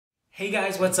Hey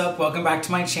guys, what's up? Welcome back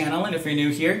to my channel, and if you're new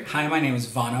here, hi, my name is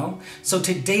VANO. So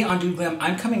today on DudeGlam,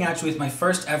 I'm coming at you with my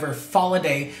first ever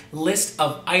Falliday list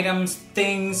of items,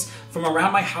 things from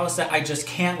around my house that I just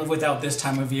can't live without this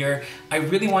time of year. I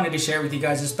really wanted to share with you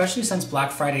guys, especially since Black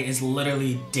Friday is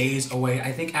literally days away.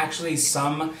 I think actually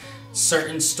some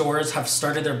certain stores have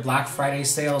started their Black Friday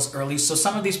sales early, so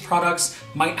some of these products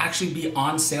might actually be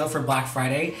on sale for Black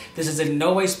Friday. This is in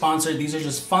no way sponsored. These are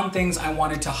just fun things I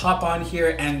wanted to hop on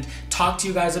here and talk to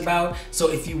you guys about.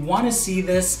 So if you want to see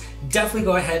this, definitely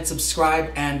go ahead,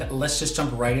 subscribe, and let's just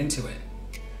jump right into it.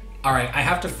 All right, I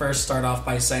have to first start off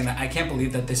by saying that I can't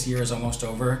believe that this year is almost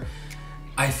over.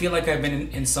 I feel like I've been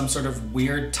in some sort of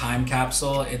weird time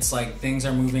capsule. It's like things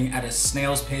are moving at a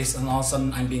snail's pace, and all of a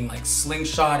sudden I'm being like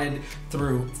slingshotted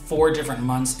through 4 different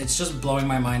months. It's just blowing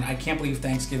my mind. I can't believe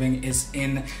Thanksgiving is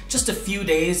in just a few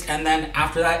days, and then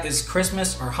after that is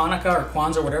Christmas or Hanukkah or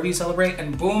Kwanzaa, whatever you celebrate,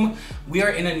 and boom, we are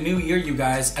in a new year, you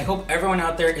guys. I hope everyone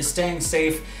out there is staying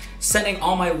safe, sending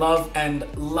all my love and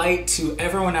light to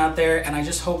everyone out there, and I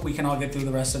just hope we can all get through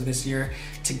the rest of this year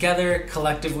together,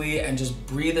 collectively, and just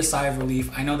breathe a sigh of relief.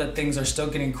 I know that things are still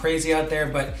getting crazy out there,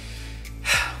 but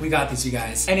we got this, you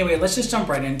guys. Anyway, let's just jump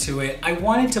right into it. I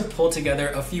wanted to pull together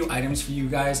a few items for you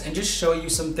guys and just show you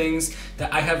some things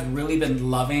that I have really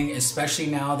been loving, especially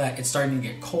now that it's starting to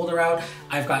get colder out.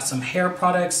 I've got some hair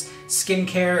products,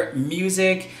 skincare,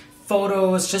 music,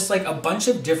 photos, just like a bunch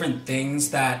of different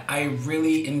things that I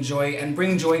really enjoy and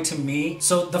bring joy to me.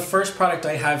 So the first product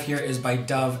I have here is by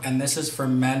Dove, and this is for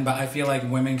men, but I feel like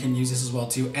women can use this as well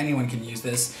too. Anyone can use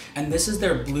this. And this is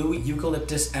their blue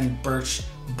eucalyptus and birch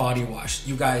body wash.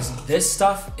 You guys, this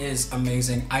stuff is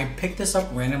amazing. I picked this up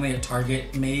randomly at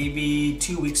Target maybe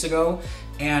 2 weeks ago,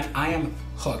 and I am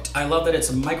hooked. I love that it's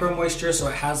a micro moisture, so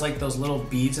it has like those little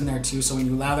beads in there too, so when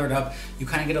you lather it up, you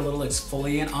kind of get a little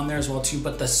exfoliant on there as well too,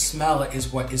 but the smell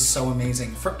is what is so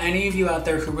amazing. For any of you out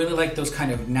there who really like those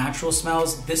kind of natural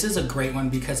smells, this is a great one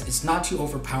because it's not too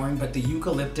overpowering, but the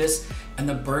eucalyptus and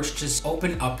the birch just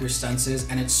open up your senses,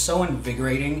 and it's so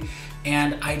invigorating.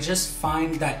 And I just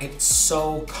find that it's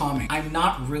so calming. I'm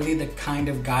not really the kind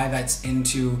of guy that's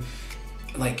into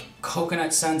like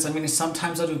coconut scents. I mean,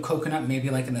 sometimes I'll do coconut maybe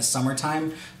like in the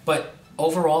summertime, but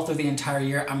overall through the entire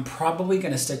year, I'm probably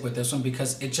gonna stick with this one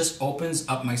because it just opens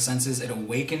up my senses, it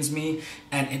awakens me,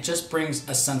 and it just brings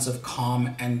a sense of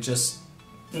calm and just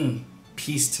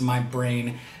peace to my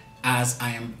brain as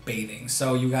I am bathing.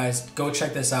 So you guys, go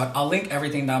check this out. I'll link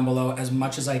everything down below as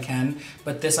much as I can,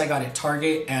 but this I got at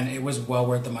Target and it was well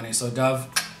worth the money. So Dove,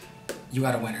 you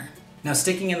got a winner. Now,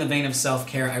 sticking in the vein of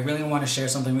self-care, I really want to share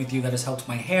something with you that has helped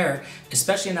my hair,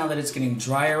 especially now that it's getting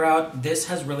drier out. This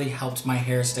has really helped my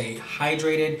hair stay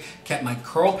hydrated, kept my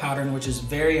curl pattern, which is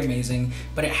very amazing,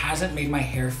 but it hasn't made my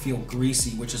hair feel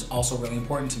greasy, which is also really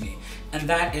important to me. And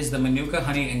that is the Manuka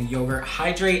Honey and Yogurt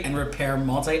Hydrate and Repair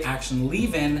Multi-Action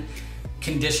Leave-In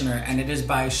Conditioner, and it is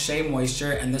by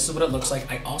SheaMoisture, and this is what it looks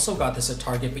like. I also got this at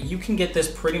Target, but you can get this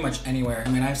pretty much anywhere.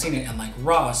 I mean, I've seen it in like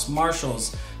Ross,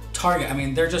 Marshalls, Target. I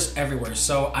mean, they're just everywhere.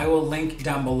 So I will link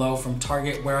down below from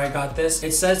Target where I got this.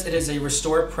 It says it is a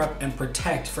restore, prep, and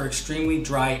protect for extremely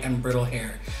dry and brittle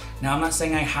hair. Now, I'm not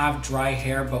saying I have dry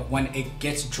hair, but when it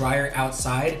gets drier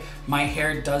outside, my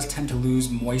hair does tend to lose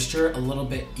moisture a little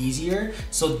bit easier.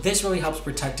 So this really helps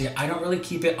protect it. I don't really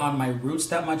keep it on my roots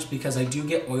that much because I do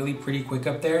get oily pretty quick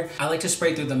up there. I like to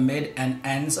spray through the mid and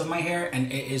ends of my hair,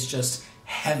 and it is just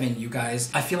heaven, you guys.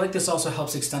 I feel like this also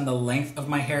helps extend the length of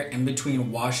my hair in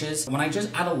between washes. When I just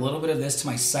add a little bit of this to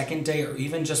my second day, or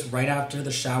even just right after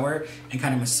the shower and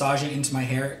kind of massage it into my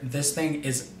hair, this thing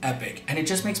is epic. And it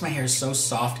just makes my hair so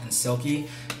soft and silky.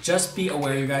 Just be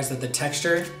aware, you guys, that the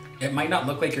texture, it might not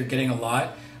look like you're getting a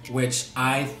lot, which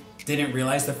I didn't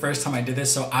realize the first time I did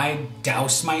this, so I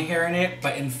doused my hair in it,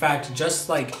 but in fact, just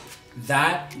like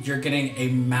that, you're getting a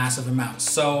massive amount.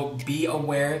 So be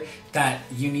aware that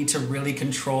you need to really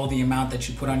control the amount that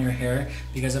you put on your hair,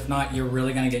 because if not, you're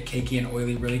really gonna get cakey and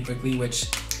oily really quickly, which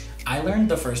I learned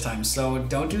the first time, so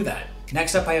don't do that.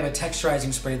 Next up, I have a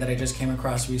texturizing spray that I just came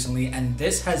across recently, and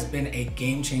this has been a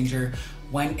game changer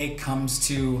when it comes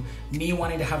to me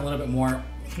wanting to have a little bit more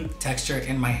texture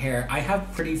in my hair. I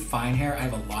have pretty fine hair. I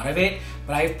have a lot of it,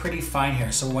 but I have pretty fine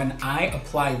hair. So when I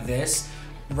apply this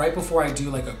right before I do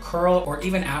like a curl, or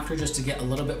even after, just to get a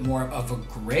little bit more of a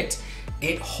grit,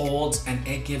 it holds and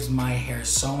it gives my hair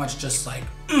so much just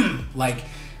like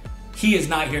he is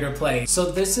not here to play.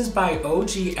 So this is by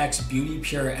OGX Beauty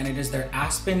Pure, and it is their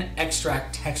Aspen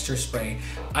Extract Texture Spray.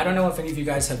 I don't know if any of you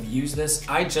guys have used this.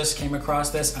 I just came across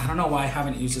this. I don't know why I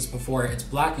haven't used this before. It's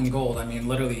black and gold. I mean,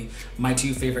 literally my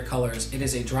two favorite colors. It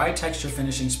is a dry texture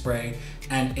finishing spray,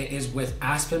 and it is with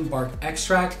aspen bark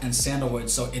extract and sandalwood.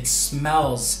 So it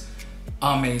smells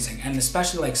amazing, and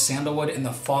especially like sandalwood in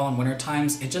the fall and winter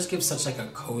times, it just gives such like a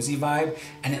cozy vibe,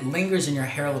 and it lingers in your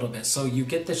hair a little bit, so you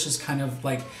get this just kind of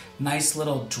like nice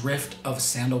little drift of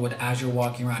sandalwood as you're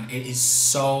walking around. It is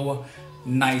so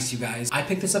nice, you guys. I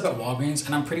picked this up at Walgreens,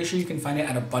 and I'm pretty sure you can find it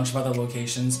at a bunch of other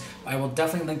locations. I will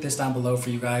definitely link this down below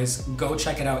for you guys. Go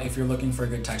check it out if you're looking for a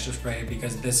good texture spray,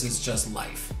 because this is just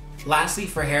life. Lastly,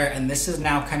 for hair, and this is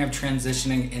now kind of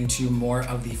transitioning into more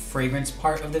of the fragrance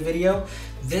part of the video,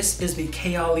 this is the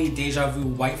Kayali Deja Vu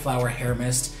White Flower Hair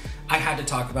Mist. I had to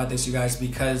talk about this, you guys,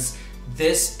 because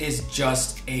this is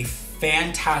just a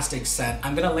fantastic scent.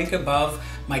 I'm gonna link above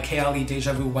my Kayali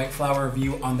Deja Vu White Flower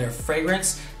review on their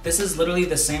fragrance. This is literally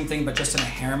the same thing, but just in a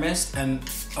hair mist, and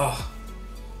oh,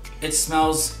 it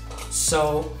smells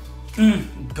so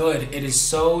good. It is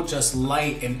so just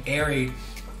light and airy,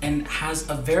 and has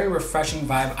a very refreshing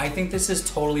vibe. I think this is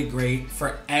totally great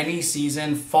for any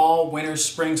season, fall, winter,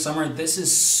 spring, summer. This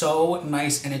is so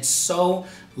nice, and it's so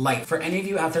light. For any of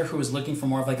you out there who is looking for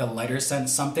more of like a lighter scent,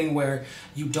 something where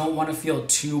you don't want to feel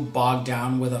too bogged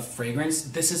down with a fragrance,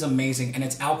 this is amazing, and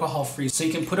it's alcohol free. So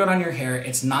you can put it on your hair,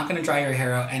 it's not gonna dry your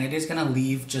hair out, and it is gonna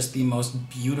leave just the most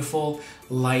beautiful,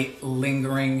 light,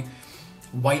 lingering,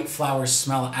 white flower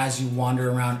smell as you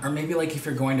wander around. Or maybe like if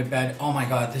you're going to bed, oh my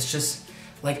God, this just,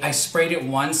 like I sprayed it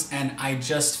once and I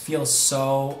just feel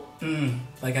so,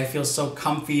 like I feel so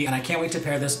comfy, and I can't wait to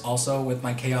pair this also with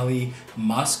my Kayali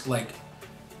Musk. Like,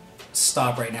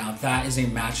 stop right now. That is a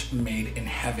match made in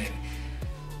heaven.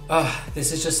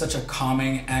 This is just such a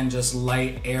calming and just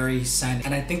light, airy scent.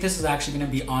 And I think this is actually gonna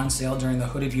be on sale during the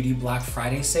Huda Beauty Black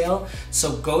Friday sale.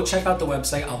 So go check out the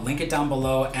website. I'll link it down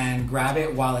below and grab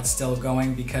it while it's still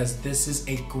going, because this is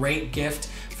a great gift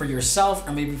for yourself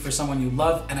or maybe for someone you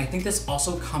love. And I think this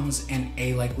also comes in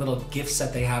a like little gift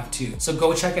set they have too. So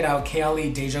go check it out,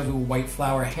 Kayali Deja Vu White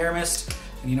Flower Hair Mist.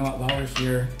 And you know what, while we're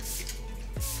here,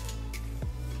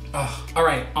 all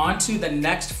right, on to the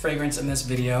next fragrance in this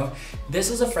video. This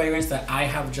is a fragrance that I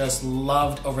have just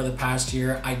loved over the past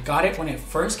year. I got it when it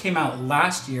first came out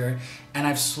last year, and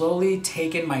I've slowly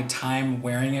taken my time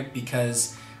wearing it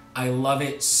because I love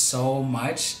it so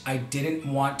much. I didn't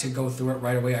want to go through it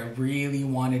right away. I really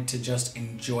wanted to just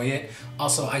enjoy it.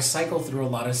 Also, I cycle through a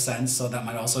lot of scents, so that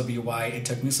might also be why it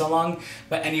took me so long.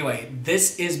 But anyway,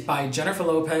 this is by Jennifer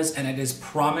Lopez, and it is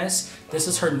Promise. This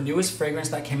is her newest fragrance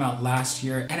that came out last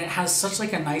year, and it has such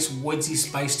like a nice woodsy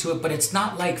spice to it, but it's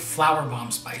not like flower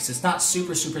bomb spice. It's not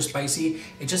super, super spicy.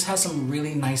 It just has some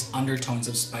really nice undertones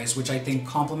of spice, which I think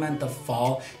complement the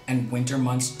fall and winter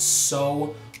months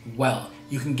so well.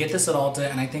 You can get this at Ulta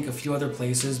and I think a few other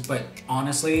places, but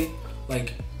honestly,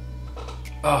 like,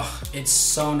 it's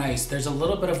so nice. There's a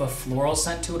little bit of a floral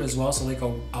scent to it as well, so like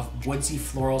a woodsy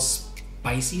floral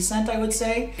spicy scent, I would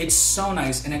say. It's so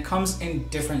nice, and it comes in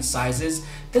different sizes.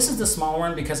 This is the small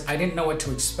one because I didn't know what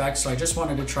to expect, so I just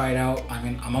wanted to try it out. I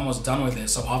mean, I'm almost done with it,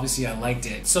 so obviously I liked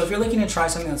it. So if you're looking to try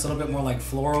something that's a little bit more like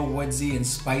floral, woodsy, and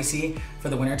spicy for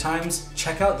the winter times,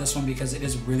 check out this one because it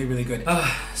is really, really good.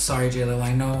 Sorry, JLo,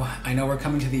 I know we're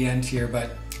coming to the end here,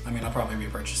 but I mean, I'll probably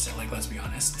repurchase it, like, let's be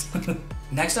honest.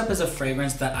 Next up is a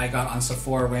fragrance that I got on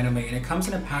Sephora randomly, and it comes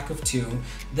in a pack of 2.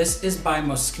 This is by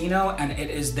Moschino, and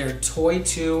it is their Toy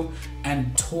 2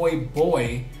 and Toy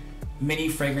Boy mini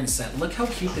fragrance set. Look how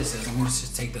cute this is. I'm gonna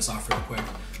just take this off real quick.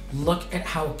 Look at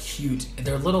how cute.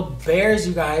 They're little bears,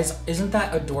 you guys. Isn't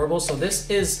that adorable? So this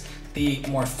is the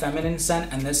more feminine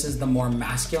scent, and this is the more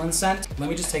masculine scent. Let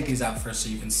me just take these out first so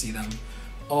you can see them.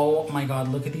 Oh my God,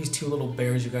 look at these 2 little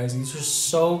bears, you guys. These are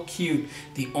so cute.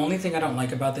 The only thing I don't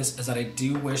like about this is that I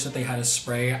do wish that they had a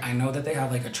spray. I know that they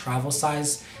have like a travel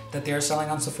size that they're selling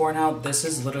on Sephora now. This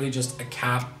is literally just a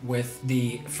cap with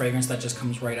the fragrance that just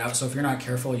comes right out. So if you're not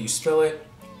careful, you spill it.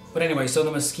 But anyway, so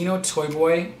the Moschino Toy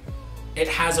Boy, it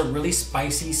has a really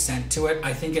spicy scent to it.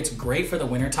 I think it's great for the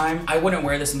winter time. I wouldn't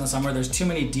wear this in the summer. There's too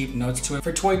many deep notes to it.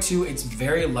 For Toy 2, it's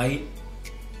very light.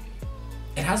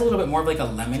 It has a little bit more of like a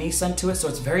lemony scent to it, so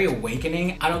it's very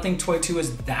awakening. I don't think Toy 2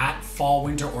 is that fall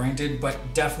winter oriented, but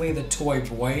definitely the Toy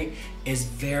Boy is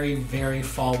very, very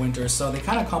fall winter. So they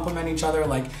kind of complement each other.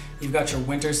 Like You've got your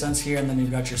winter scents here, and then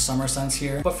you've got your summer scents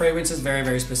here. But fragrance is very,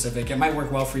 very specific. It might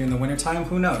work well for you in the wintertime,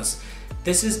 who knows?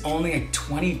 This is only like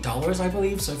 $20, I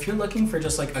believe. So if you're looking for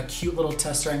just like a cute little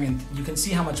tester, I mean, you can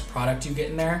see how much product you get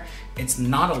in there. It's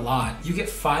not a lot. You get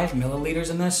 5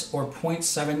 milliliters in this, or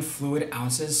 0.7 fluid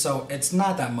ounces. So it's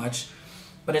not that much,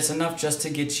 but it's enough just to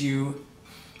get you,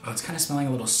 oh, it's kind of smelling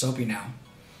a little soapy now.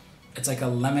 It's like a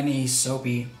lemony,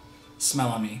 soapy smell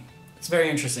on me. It's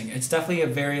very interesting. It's definitely a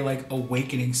very like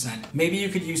awakening scent. Maybe you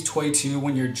could use Toy 2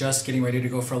 when you're just getting ready to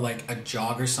go for like a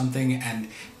jog or something and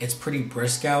it's pretty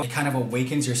brisk out. It kind of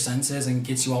awakens your senses and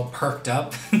gets you all perked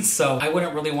up. So I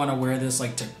wouldn't really want to wear this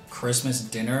like to Christmas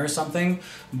dinner or something,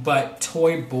 but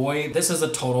Toy Boy, this is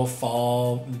a total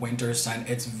fall winter scent.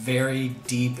 It's very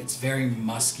deep, it's very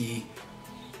musky.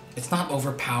 It's not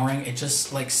overpowering, it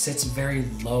just like sits very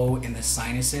low in the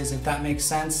sinuses, if that makes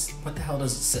sense. What the hell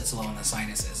does it sit so low in the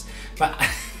sinuses? But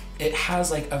it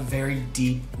has like a very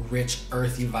deep, rich,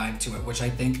 earthy vibe to it, which I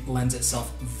think lends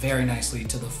itself very nicely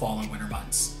to the fall and winter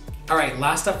months. All right,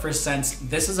 last up for scents,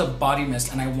 this is a body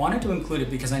mist, and I wanted to include it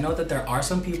because I know that there are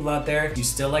some people out there who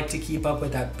still like to keep up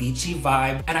with that beachy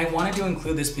vibe, and I wanted to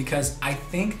include this because I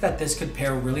think that this could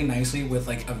pair really nicely with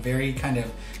like a very kind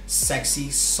of sexy,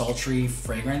 sultry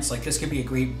fragrance. Like this could be a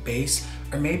great base,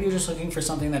 or maybe you're just looking for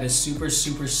something that is super,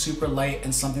 super, super light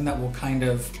and something that will kind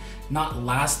of not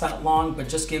last that long, but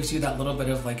just gives you that little bit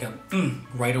of like a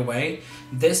right away.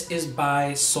 This is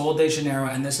by Sol de Janeiro,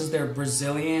 and this is their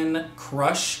Brazilian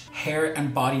Crush Hair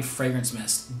and Body Fragrance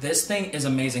Mist. This thing is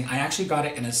amazing. I actually got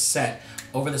it in a set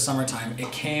over the summertime.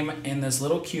 It came in this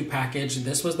little cute package.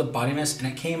 This was the body mist, and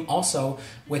it came also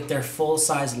with their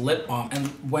full-size lip balm. And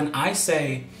when I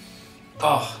say,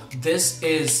 oh, this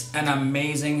is an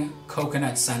amazing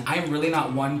coconut scent. I am really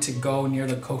not one to go near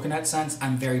the coconut scents.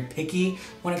 I'm very picky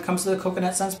when it comes to the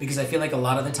coconut scents because I feel like a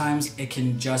lot of the times it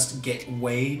can just get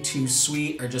way too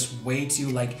sweet or just way too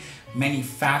like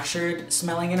manufactured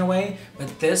smelling in a way.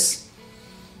 But this,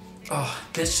 oh,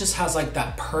 this just has like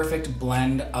that perfect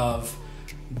blend of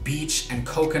beach and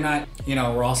coconut. You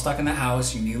know, we're all stuck in the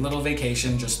house, you need a little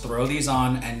vacation, just throw these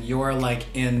on and you're like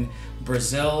in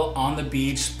Brazil on the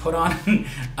beach, put on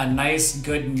a nice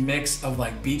good mix of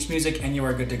like beach music and you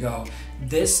are good to go.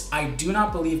 This I do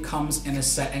not believe comes in a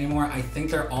set anymore. I think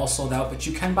they're all sold out, but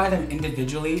you can buy them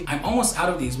individually. I'm almost out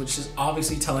of these, which is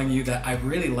obviously telling you that I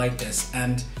really like this.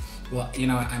 And well, you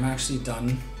know, I'm actually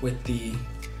done with the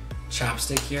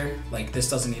chapstick here. Like this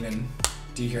doesn't even,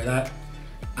 do you hear that?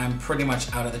 I'm pretty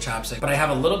much out of the chapstick, but I have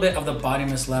a little bit of the body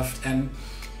mist left, and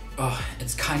oh,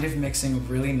 it's kind of mixing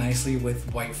really nicely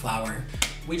with white flower.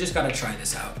 We just gotta try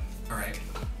this out. All right,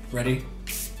 ready?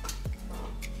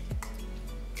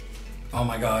 Oh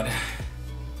my God.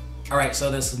 All right, so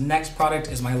this next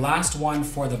product is my last one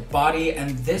for the body,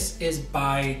 and this is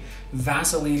by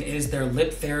Vaseline. It is their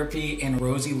Lip Therapy in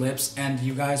Rosy Lips, and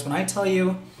you guys, when I tell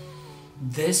you,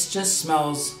 this just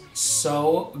smells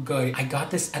so good. I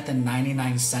got this at the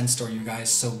 99-cent store, you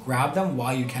guys, so grab them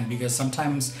while you can because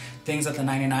sometimes things at the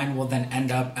 99 will then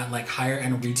end up at like higher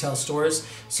end retail stores,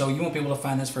 so you won't be able to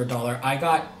find this for $1. I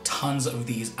got tons of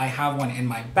these. I have one in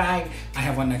my bag, I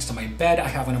have one next to my bed, I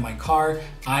have one in my car.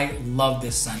 I love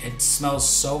this scent. It smells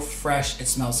so fresh, it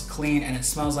smells clean, and it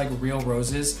smells like real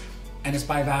roses, and it's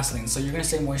by Vaseline, so you're gonna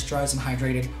stay moisturized and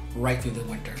hydrated right through the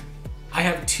winter. I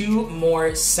have 2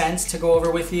 more scents to go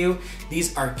over with you.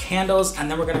 These are candles, and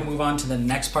then we're gonna move on to the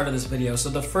next part of this video. So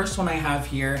the first one I have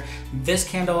here, this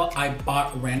candle I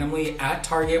bought randomly at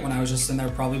Target when I was just in there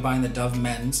probably buying the Dove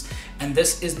Men's. And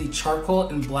this is the Charcoal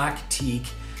and Black Teak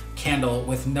candle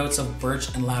with notes of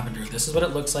birch and lavender. This is what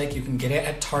it looks like. You can get it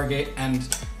at Target, and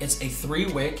it's a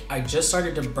 3-wick. I just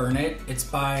started to burn it. It's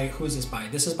by, who is this by?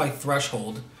 This is by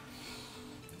Threshold.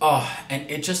 Oh,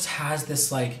 and it just has this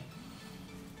like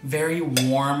very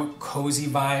warm, cozy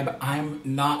vibe. I'm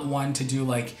not one to do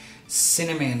like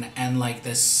cinnamon and like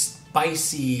the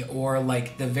spicy or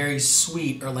like the very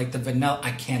sweet or like the vanilla. I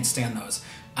can't stand those.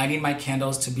 I need my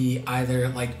candles to be either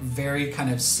like very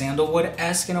kind of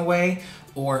sandalwood-esque in a way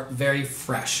or very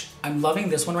fresh. I'm loving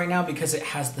this one right now because it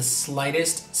has the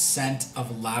slightest scent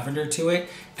of lavender to it,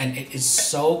 and it is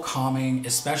so calming,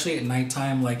 especially at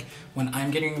nighttime, like when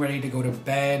I'm getting ready to go to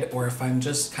bed, or if I'm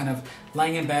just kind of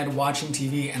laying in bed watching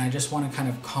TV and I just want to kind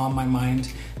of calm my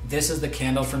mind. This is the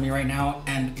candle for me right now,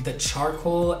 and the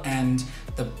charcoal and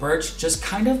the birch, just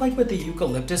kind of like with the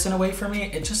eucalyptus in a way for me,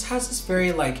 it just has this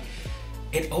very like,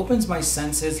 it opens my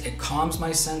senses, it calms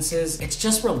my senses, it's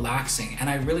just relaxing, and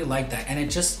I really like that. And it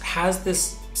just has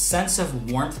this sense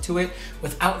of warmth to it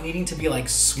without needing to be like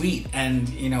sweet and,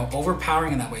 you know,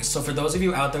 overpowering in that way. So for those of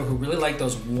you out there who really like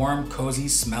those warm, cozy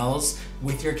smells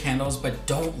with your candles, but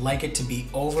don't like it to be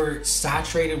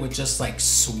oversaturated with just like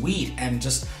sweet and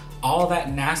just all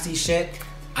that nasty shit,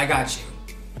 I got you.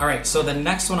 All right, so the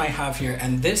next one I have here,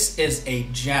 and this is a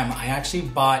gem. I actually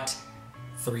bought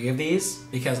 3 of these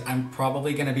because I'm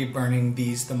probably gonna be burning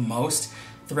these the most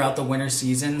throughout the winter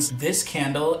seasons. This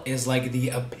candle is like the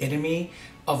epitome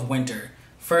of winter.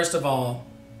 First of all,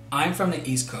 I'm from the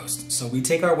East Coast, so we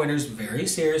take our winters very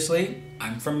seriously.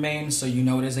 I'm from Maine, so you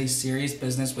know it is a serious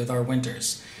business with our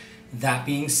winters. That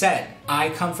being said, I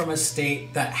come from a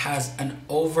state that has an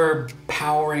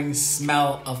overpowering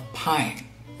smell of pine,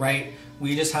 right?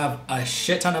 We just have a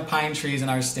shit ton of pine trees in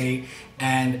our state,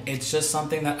 and it's just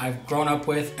something that I've grown up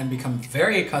with and become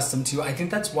very accustomed to. I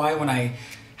think that's why when I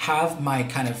have my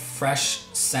kind of fresh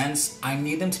scents, I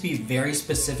need them to be very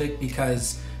specific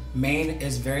because Maine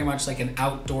is very much like an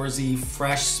outdoorsy,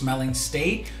 fresh smelling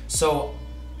state. So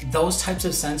those types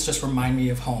of scents just remind me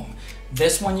of home.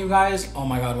 This one, you guys, oh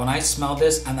my God, when I smelled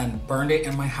this and then burned it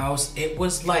in my house, it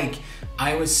was like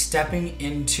I was stepping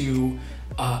into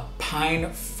a pine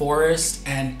forest,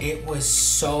 and it was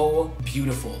so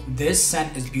beautiful. This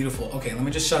scent is beautiful. Okay, let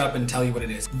me just shut up and tell you what it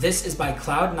is. This is by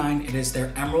Cloud9. It is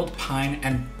their Emerald Pine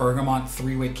and Bergamot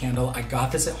 3-wick candle. I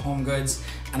got this at HomeGoods,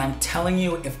 and I'm telling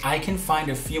you, if I can find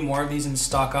a few more of these in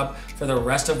stock up for the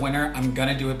rest of winter, I'm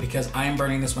gonna do it because I am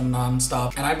burning this one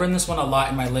nonstop. And I burn this one a lot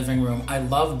in my living room. I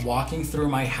love walking through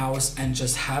my house and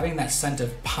just having that scent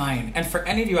of pine. And for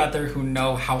any of you out there who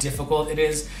know how difficult it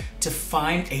is to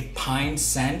find a pine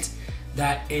scent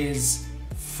that is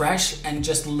fresh and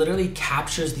just literally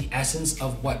captures the essence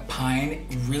of what pine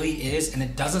really is, and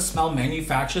it doesn't smell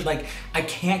manufactured. Like, I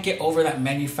can't get over that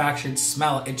manufactured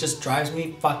smell. It just drives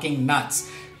me fucking nuts.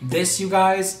 This, you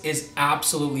guys, is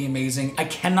absolutely amazing. I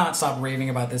cannot stop raving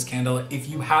about this candle. If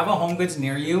you have a HomeGoods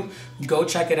near you, go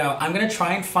check it out. I'm gonna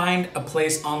try and find a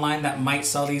place online that might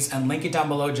sell these and link it down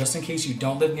below just in case you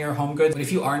don't live near a HomeGoods. But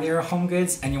if you are near a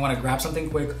HomeGoods and you wanna grab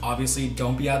something quick, obviously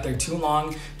don't be out there too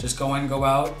long. Just go in, go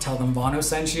out, tell them VANO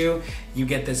sent you. You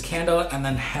get this candle and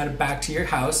then head back to your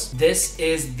house. This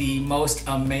is the most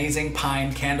amazing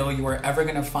pine candle you are ever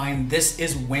gonna find. This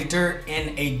is winter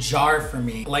in a jar for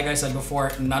me. Like I said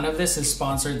before, none of this is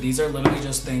sponsored. These are literally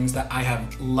just things that I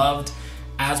have loved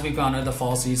as we've gone into the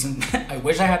fall season. I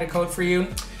wish I had a code for you.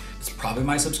 It's probably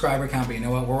my subscriber count, but you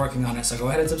know what? We're working on it. So go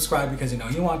ahead and subscribe because you know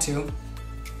you want to.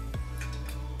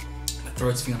 My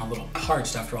throat's feeling a little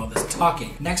parched after all this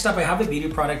talking. Next up, I have a beauty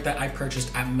product that I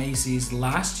purchased at Macy's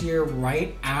last year,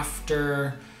 right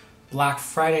after Black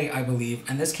Friday, I believe.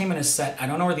 And this came in a set. I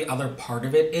don't know where the other part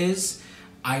of it is.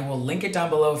 I will link it down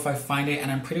below if I find it,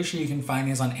 and I'm pretty sure you can find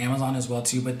these on Amazon as well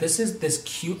too, but this is this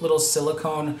cute little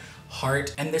silicone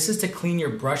heart, and this is to clean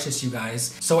your brushes, you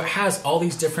guys. So it has all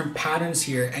these different patterns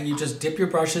here, and you just dip your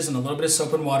brushes in a little bit of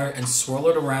soap and water and swirl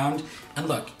it around, and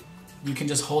look, you can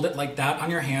just hold it like that on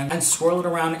your hand and swirl it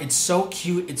around. It's so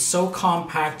cute, it's so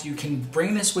compact. You can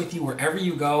bring this with you wherever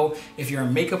you go. If you're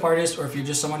a makeup artist or if you're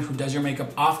just someone who does your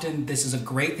makeup often, this is a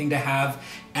great thing to have.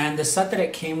 And the set that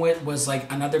it came with was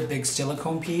like another big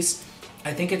silicone piece.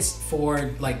 I think it's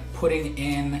for like putting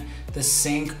in the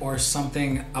sink or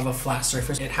something of a flat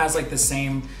surface. It has like the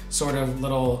same sort of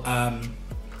little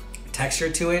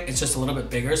texture to it. It's just a little bit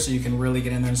bigger, so you can really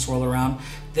get in there and swirl around.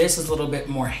 This is a little bit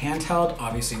more handheld,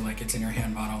 obviously, like it's in your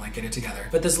hand, VANO, like get it together.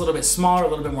 But this is a little bit smaller, a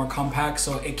little bit more compact,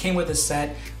 so it came with a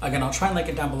set. Again, I'll try and link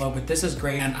it down below, but this is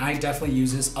great, and I definitely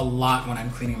use this a lot when I'm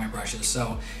cleaning my brushes,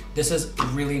 so this is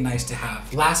really nice to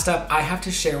have. Last up, I have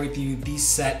to share with you the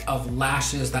set of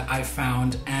lashes that I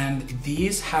found, and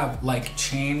these have like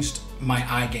changed my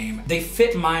eye game. They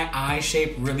fit my eye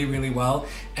shape really, really well,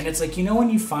 and it's like, you know when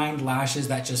you find lashes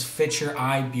that just fit your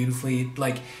eye beautifully,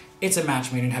 like it's a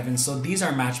match made in heaven. So these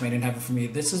are a match made in heaven for me.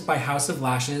 This is by House of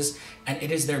Lashes, and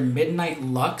it is their Midnight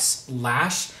Luxe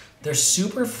Lash. They're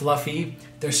super fluffy.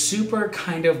 They're super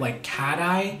kind of like cat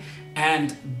eye,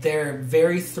 and they're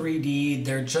very 3D.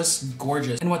 They're just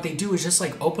gorgeous. And what they do is just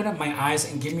like open up my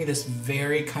eyes and give me this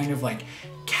very kind of like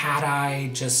cat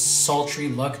eye, just sultry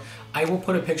look. I will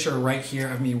put a picture right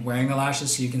here of me wearing the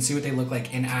lashes so you can see what they look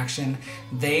like in action.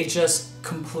 They just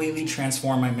completely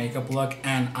transform my makeup look,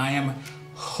 and I am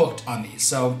hooked on these.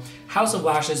 So House of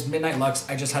Lashes, Midnight Luxe,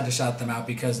 I just had to shout them out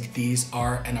because these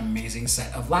are an amazing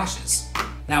set of lashes.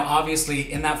 Now,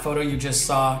 obviously, in that photo you just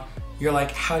saw, you're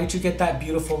like, how did you get that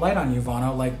beautiful light on you,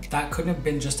 VANO? Like, that couldn't have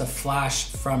been just a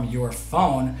flash from your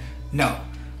phone. No.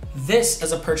 This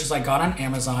is a purchase I got on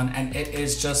Amazon, and it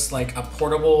is just like a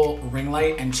portable ring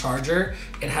light and charger.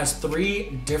 It has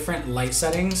 3 different light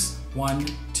settings. 1,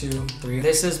 2, 3.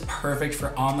 This is perfect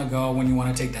for on the go when you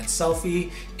want to take that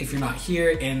selfie. If you're not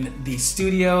here in the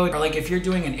studio, or like if you're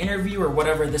doing an interview or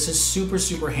whatever, this is super,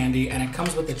 super handy, and it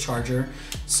comes with a charger.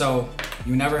 So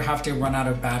you never have to run out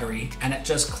of battery, and it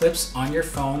just clips on your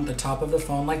phone, the top of the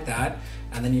phone like that.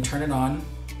 And then you turn it on,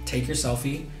 take your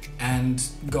selfie, and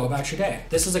go about your day.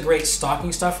 This is a great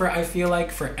stocking stuffer, I feel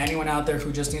like, for anyone out there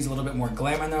who just needs a little bit more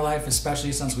glam in their life,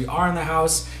 especially since we are in the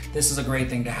house. This is a great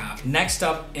thing to have. Next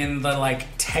up in the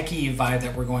like techie vibe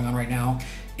that we're going on right now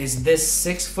is this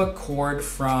 6-foot cord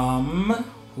from,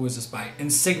 who is this by?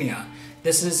 Insignia.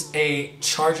 This is a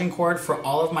charging cord for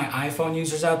all of my iPhone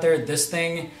users out there. This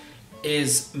thing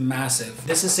is massive.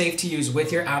 This is safe to use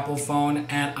with your Apple phone,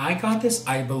 and I got this,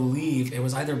 I believe it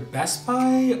was either Best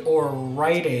Buy or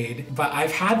Rite Aid, but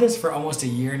I've had this for almost a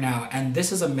year now, and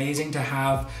this is amazing to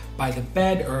have by the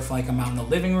bed, or if like I'm out in the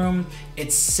living room.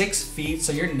 It's 6 feet,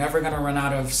 so you're never gonna run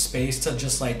out of space to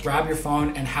just like grab your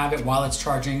phone and have it while it's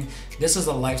charging. This is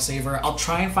a lifesaver. I'll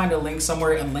try and find a link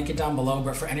somewhere and link it down below,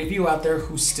 but for any of you out there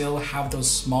who still have those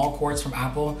small cords from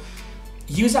Apple,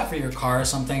 use that for your car or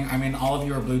something. I mean, all of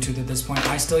you are Bluetooth at this point.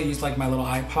 I still use like my little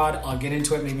iPod. I'll get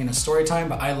into it maybe in a story time,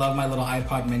 but I love my little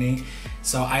iPod mini.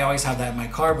 So I always have that in my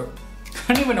car, but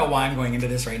I don't even know why I'm going into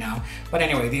this right now. But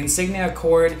anyway, the Insignia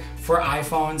cord for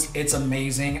iPhones, it's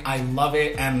amazing. I love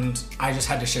it, and I just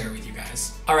had to share it with you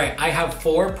guys. All right, I have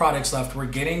 4 products left. We're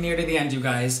getting near to the end, you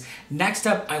guys. Next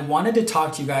up, I wanted to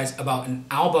talk to you guys about an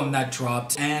album that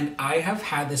dropped, and I have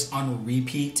had this on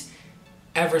repeat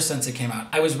ever since it came out.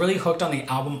 I was really hooked on the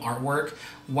album artwork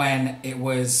when it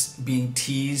was being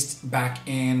teased back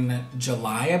in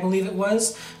July, I believe it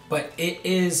was, but it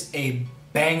is a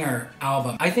banger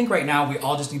album. I think right now we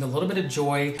all just need a little bit of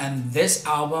joy, and this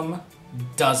album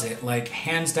does it. Like,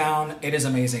 hands down, it is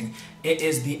amazing. It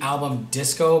is the album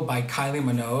Disco by Kylie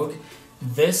Minogue.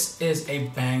 This is a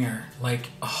banger. Like,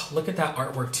 oh, look at that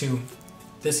artwork too.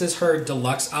 This is her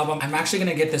deluxe album. I'm actually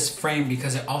gonna get this frame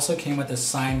because it also came with a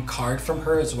signed card from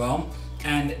her as well.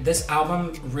 And this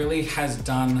album really has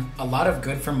done a lot of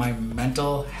good for my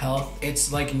mental health.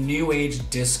 It's like new age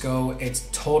disco. It's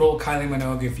total Kylie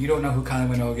Minogue. If you don't know who Kylie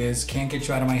Minogue is, can't get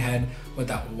you out of my head with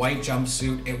that white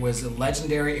jumpsuit. It was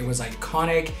legendary, it was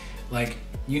iconic. Like,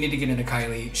 you need to get into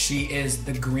Kylie. She is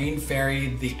the green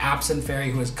fairy, the Aspen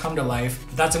fairy who has come to life.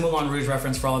 That's a Moulin Rouge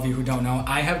reference for all of you who don't know.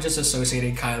 I have just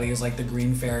associated Kylie as like the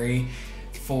green fairy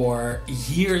for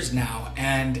years now,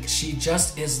 and she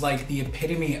just is like the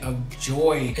epitome of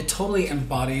joy. It totally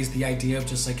embodies the idea of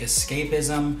just like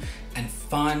escapism and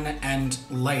fun and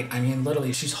light. I mean,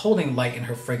 literally, she's holding light in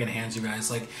her friggin' hands, you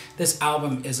guys. Like, this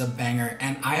album is a banger,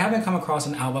 and I haven't come across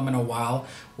an album in a while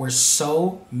where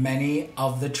so many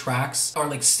of the tracks are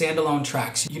like standalone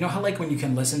tracks. You know how like when you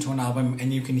can listen to an album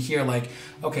and you can hear like,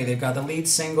 okay, they've got the lead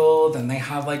single, then they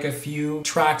have like a few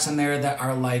tracks in there that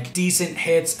are like decent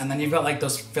hits, and then you've got like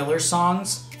those filler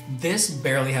songs. This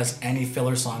barely has any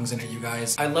filler songs in it, you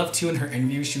guys. I love too, in her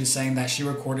interview, she was saying that she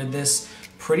recorded this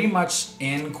pretty much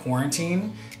in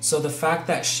quarantine. So the fact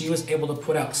that she was able to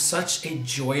put out such a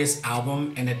joyous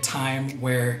album in a time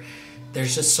where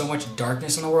there's just so much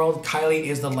darkness in the world, Kylie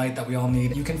is the light that we all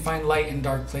need. You can find light in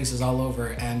dark places all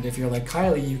over, and if you're like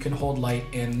Kylie, you can hold light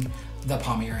in the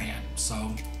palm of your hand.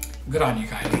 So good on you,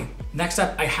 Kylie. Next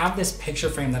up, I have this picture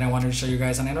frame that I wanted to show you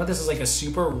guys, and I know this is like a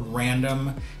super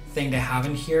random thing to have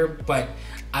in here, but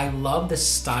I love the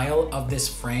style of this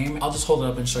frame. I'll just hold it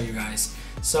up and show you guys.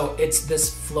 So it's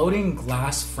this floating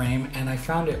glass frame, and I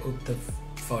found it, oop, the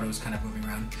photo's kind of moving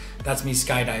around. That's me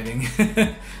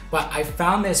skydiving. But I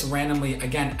found this randomly,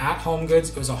 again, at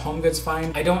HomeGoods. It was a HomeGoods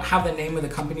find. I don't have the name of the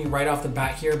company right off the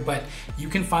bat here, but you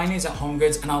can find these at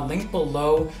HomeGoods, and I'll link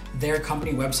below their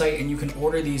company website, and you can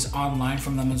order these online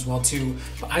from them as well too.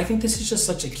 But I think this is just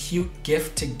such a cute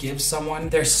gift to give someone.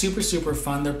 They're super, super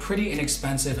fun. They're pretty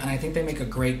inexpensive, and I think they make a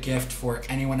great gift for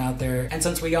anyone out there. And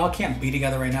since we all can't be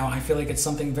together right now, I feel like it's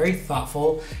something very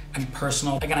thoughtful and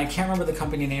personal. Again, I can't remember the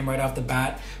company name right off the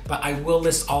bat, but I will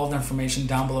list all of the information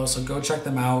down below, so go check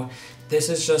them out. This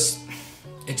is just,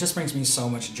 it just brings me so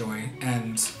much joy.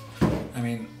 And I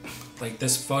mean, like,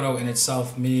 this photo in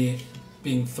itself, me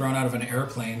being thrown out of an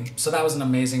airplane. So that was an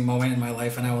amazing moment in my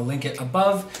life, and I will link it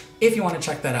above if you want to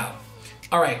check that out.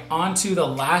 All right, on to the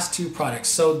last 2 products.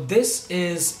 So this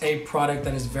is a product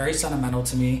that is very sentimental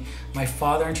to me. My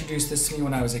father introduced this to me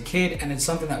when I was a kid, and it's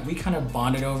something that we kind of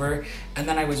bonded over. And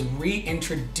then I was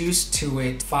reintroduced to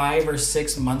it 5 or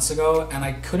 6 months ago, and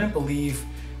I couldn't believe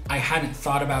I hadn't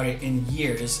thought about it in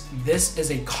years. This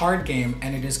is a card game,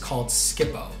 and it is called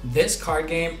Skippo. This card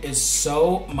game is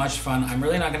so much fun. I'm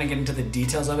really not gonna get into the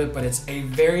details of it, but it's a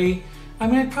very I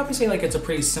mean, I'd probably say like it's a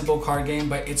pretty simple card game,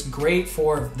 but it's great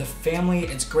for the family.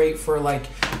 It's great for like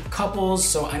couples.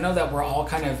 So I know that we're all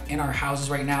kind of in our houses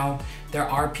right now. There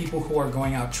are people who are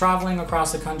going out traveling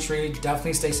across the country.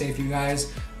 Definitely stay safe, you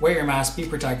guys. Wear your mask, be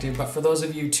protected. But for those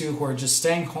of you too who are just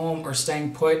staying home or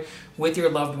staying put with your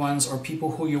loved ones or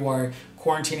people who you are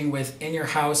quarantining with in your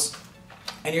house,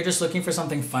 and you're just looking for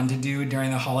something fun to do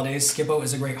during the holidays, Skip-Bo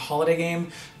is a great holiday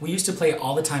game. We used to play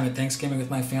all the time at Thanksgiving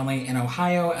with my family in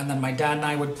Ohio, and then my dad and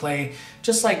I would play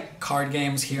just like card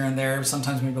games here and there,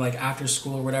 sometimes maybe like after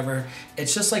school or whatever.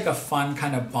 It's just like a fun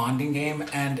kind of bonding game,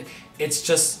 and it's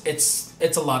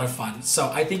a lot of fun.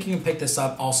 So I think you can pick this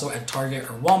up also at Target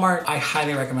or Walmart. I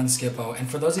highly recommend Skip-Bo. And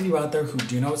for those of you out there who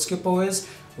do know what Skip-Bo is,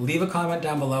 leave a comment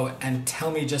down below and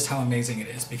tell me just how amazing it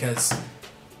is, because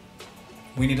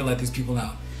we need to let these people know.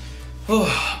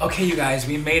 Okay, you guys,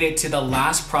 we made it to the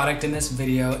last product in this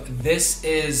video. This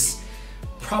is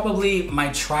probably my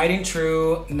tried and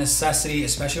true necessity,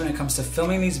 especially when it comes to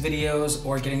filming these videos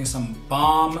or getting some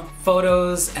bomb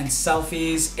photos and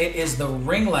selfies. It is the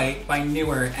ring light by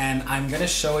Neewer, and I'm gonna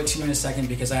show it to you in a second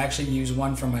because I actually use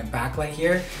one for my backlight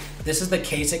here. This is the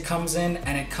case it comes in,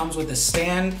 and it comes with a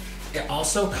stand. It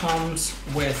also comes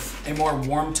with a more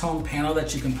warm tone panel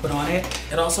that you can put on it.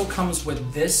 It also comes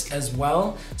with this as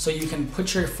well, so you can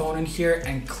put your phone in here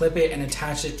and clip it and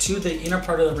attach it to the inner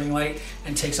part of the ring light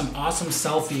and take some awesome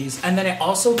selfies. And then it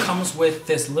also comes with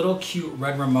this little cute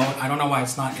red remote. I don't know why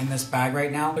it's not in this bag right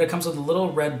now, but it comes with a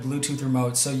little red Bluetooth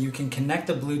remote, so you can connect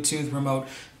the Bluetooth remote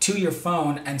to your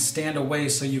phone and stand away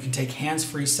so you can take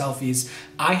hands-free selfies.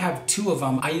 I have two of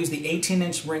them. I use the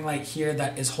 18-inch ring light here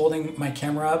that is holding my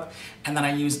camera up, and then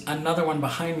I use another one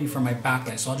behind me for my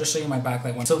backlight. So I'll just show you my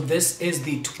backlight one. So this is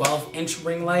the 12-inch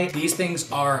ring light. These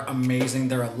things are amazing.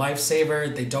 They're a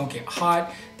lifesaver. They don't get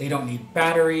hot. They don't need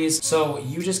batteries. So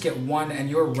you just get one and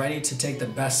you're ready to take the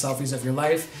best selfies of your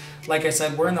life. Like I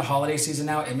said, we're in the holiday season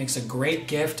now. It makes a great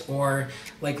gift. Or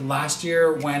like last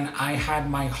year when I had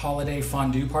my holiday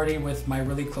fondue party with my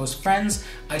really close friends,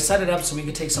 I set it up so we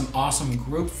could take some awesome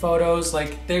group photos.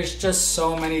 Like there's just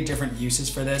so many different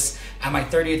uses for this. At my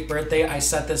 30th birthday, I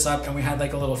set this up and we had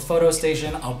like a little photo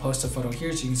station. I'll post a photo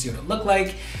here so you can see what it looked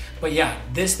like. But yeah,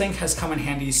 this thing has come in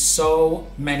handy so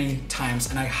many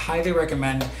times, and I highly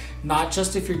recommend, not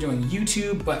just if you're doing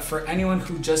YouTube, but for anyone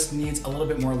who just needs a little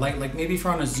bit more light. Like maybe if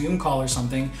you're on a Zoom call or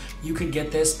something, you could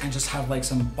get this and just have like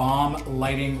some bomb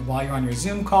lighting while you're on your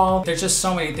Zoom call. There's just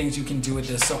so many things you can do with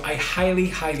this. So I highly,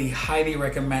 highly, highly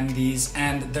recommend these,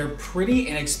 and they're pretty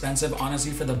inexpensive,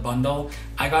 honestly, for the bundle.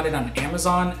 I got it on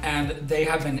Amazon, and they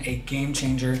have been a game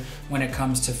changer when it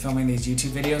comes to filming these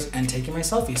YouTube videos and taking my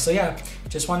selfies. So yeah,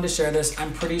 just wanted to share this.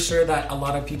 I'm pretty sure that a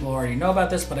lot of people already know about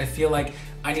this, but I feel like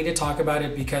I need to talk about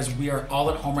it because we are all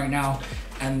at home right now,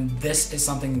 and this is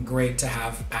something great to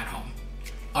have at home.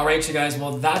 All right, you guys,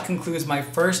 well, that concludes my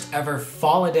first ever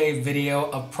Falliday video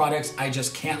of products I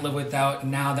just can't live without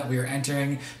now that we are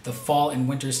entering the fall and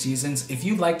winter seasons. If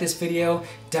you like this video,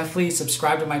 definitely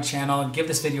subscribe to my channel, give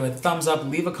this video a thumbs up,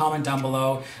 leave a comment down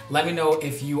below. Let me know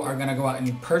if you are gonna go out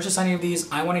and purchase any of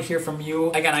these. I wanna hear from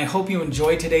you. Again, I hope you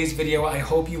enjoyed today's video. I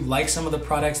hope you like some of the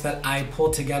products that I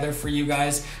pulled together for you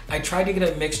guys. I tried to get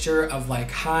a mixture of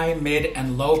like high, mid,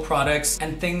 and low products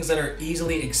and things that are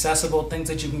easily accessible, things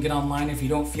that you can get online if you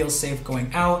don't feel safe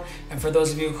going out. And for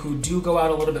those of you who do go out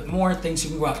a little bit more, things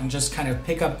you can go out and just kind of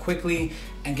pick up quickly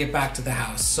and get back to the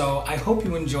house. So I hope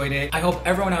you enjoyed it. I hope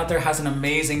everyone out there has an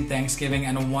amazing Thanksgiving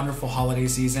and a wonderful holiday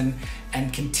season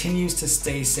and continues to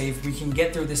stay safe. We can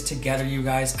get through this together, you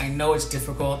guys. I know it's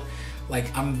difficult.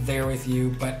 Like, I'm there with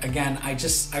you, but again, I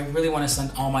really want to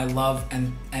send all my love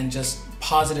and just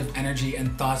positive energy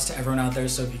and thoughts to everyone out there.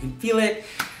 So if you can feel it,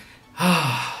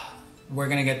 we're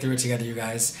gonna get through it together, you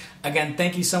guys. Again,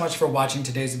 thank you so much for watching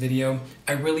today's video.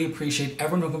 I really appreciate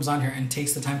everyone who comes on here and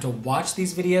takes the time to watch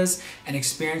these videos and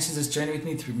experiences this journey with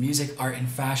me through music, art, and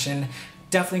fashion.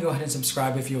 Definitely go ahead and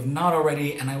subscribe if you have not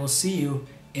already, and I will see you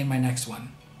in my next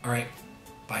one. All right,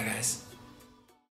 bye guys.